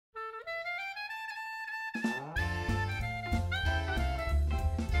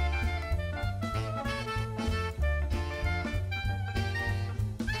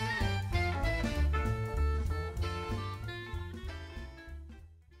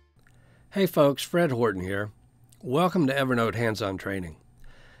Hey folks, Fred Horton here. Welcome to Evernote Hands-On Training.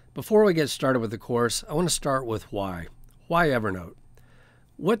 Before we get started with the course, I want to start with why. Why Evernote?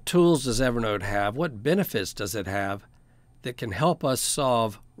 What tools does Evernote have? What benefits does it have that can help us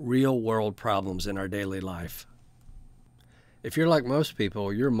solve real-world problems in our daily life? If you're like most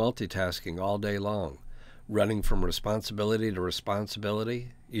people, you're multitasking all day long, running from responsibility to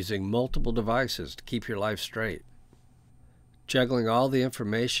responsibility, using multiple devices to keep your life straight. Juggling all the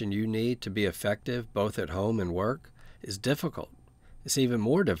information you need to be effective both at home and work is difficult. It's even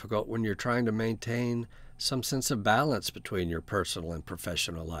more difficult when you're trying to maintain some sense of balance between your personal and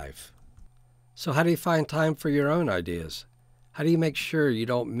professional life. So how do you find time for your own ideas? How do you make sure you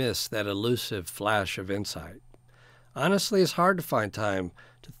don't miss that elusive flash of insight? Honestly, it's hard to find time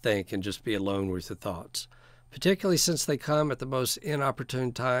to think and just be alone with your thoughts, particularly since they come at the most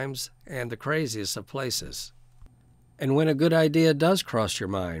inopportune times and the craziest of places. And when a good idea does cross your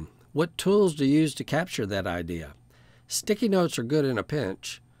mind, what tools do you use to capture that idea? Sticky notes are good in a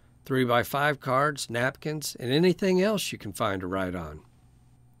pinch. 3x5 cards, napkins, and anything else you can find to write on.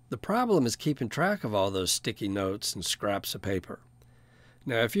 The problem is keeping track of all those sticky notes and scraps of paper.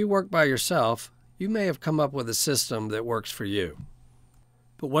 Now, if you work by yourself, you may have come up with a system that works for you.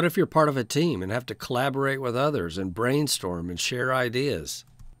 But what if you're part of a team and have to collaborate with others and brainstorm and share ideas?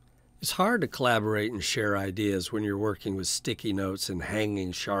 It's hard to collaborate and share ideas when you're working with sticky notes and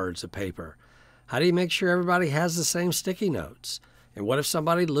hanging shards of paper. How do you make sure everybody has the same sticky notes? And what if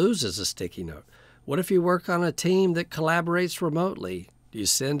somebody loses a sticky note? What if you work on a team that collaborates remotely? Do you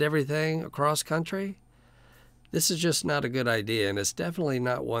send everything across country? This is just not a good idea, and it's definitely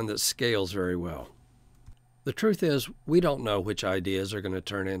not one that scales very well. The truth is, we don't know which ideas are going to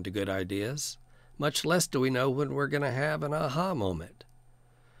turn into good ideas. Much less do we know when we're going to have an aha moment.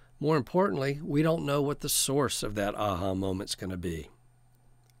 More importantly, we don't know what the source of that aha moment's going to be.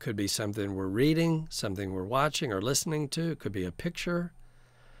 Could be something we're reading, something we're watching or listening to. It could be a picture.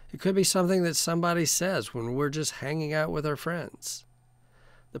 It could be something that somebody says when we're just hanging out with our friends.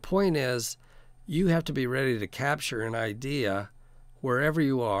 The point is, you have to be ready to capture an idea wherever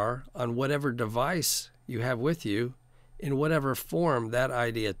you are, on whatever device you have with you, in whatever form that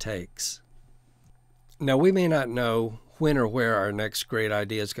idea takes. Now, we may not know when or where our next great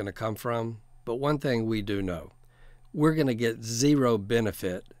idea is going to come from, but one thing we do know: we're going to get zero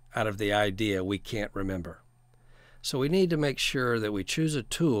benefit out of the idea we can't remember. So we need to make sure that we choose a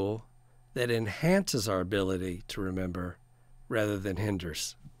tool that enhances our ability to remember rather than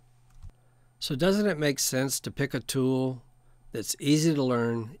hinders. So doesn't it make sense to pick a tool that's easy to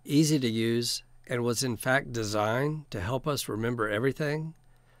learn, easy to use, and was in fact designed to help us remember everything?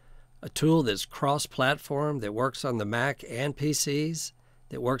 A tool that's cross-platform, that works on the Mac and PCs,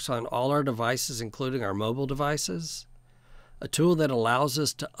 that works on all our devices, including our mobile devices. A tool that allows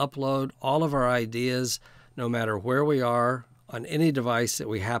us to upload all of our ideas, no matter where we are, on any device that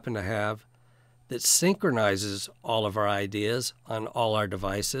we happen to have, that synchronizes all of our ideas on all our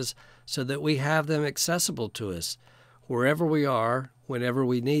devices so that we have them accessible to us wherever we are, whenever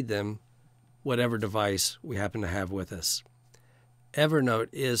we need them, whatever device we happen to have with us. Evernote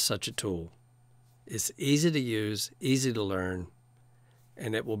is such a tool. It's easy to use, easy to learn,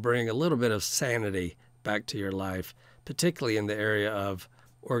 and it will bring a little bit of sanity back to your life, particularly in the area of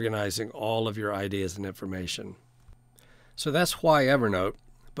organizing all of your ideas and information. So that's why Evernote,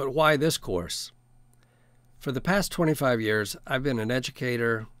 but why this course? For the past 25 years, I've been an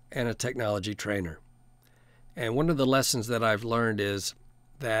educator and a technology trainer. And one of the lessons that I've learned is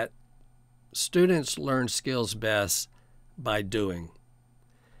that students learn skills best by doing.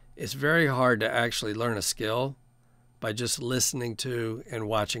 It's very hard to actually learn a skill by just listening to and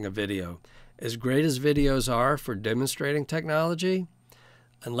watching a video. As great as videos are for demonstrating technology,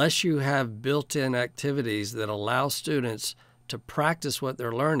 unless you have built-in activities that allow students to practice what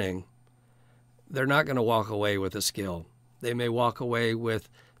they're learning, they're not going to walk away with a skill. They may walk away with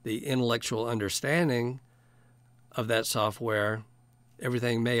the intellectual understanding of that software.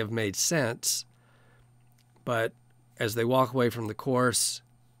 Everything may have made sense, but as they walk away from the course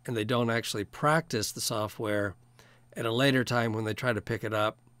and they don't actually practice the software, at a later time when they try to pick it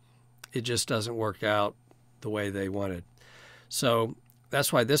up, it just doesn't work out the way they wanted. So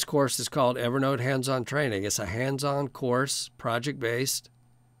that's why this course is called Evernote Hands-On Training. It's a hands-on course, project-based.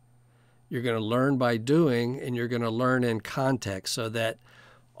 You're going to learn by doing, and you're going to learn in context so that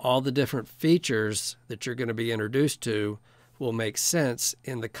all the different features that you're going to be introduced to will make sense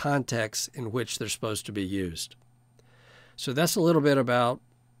in the context in which they're supposed to be used. So that's a little bit about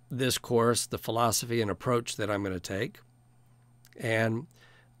this course, the philosophy and approach that I'm going to take. And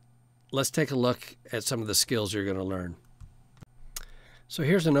let's take a look at some of the skills you're going to learn. So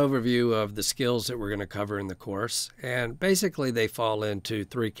here's an overview of the skills that we're going to cover in the course, and basically they fall into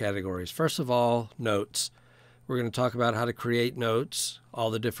three categories. First of all, notes. We're going to talk about how to create notes, all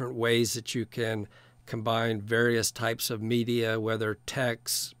the different ways that you can combine various types of media, whether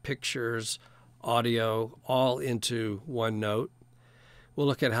text, pictures, audio, all into one note. We'll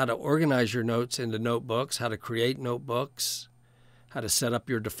look at how to organize your notes into notebooks, how to create notebooks, how to set up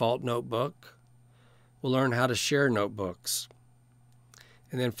your default notebook. We'll learn how to share notebooks.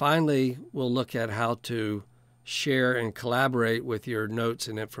 And then finally, we'll look at how to share and collaborate with your notes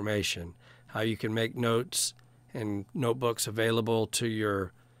and information, how you can make notes and notebooks available to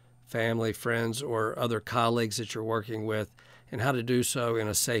your family, friends, or other colleagues that you're working with, and how to do so in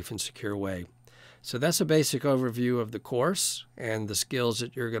a safe and secure way. So that's a basic overview of the course and the skills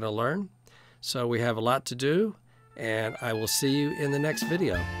that you're going to learn. So we have a lot to do, and I will see you in the next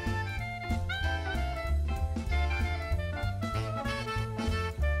video.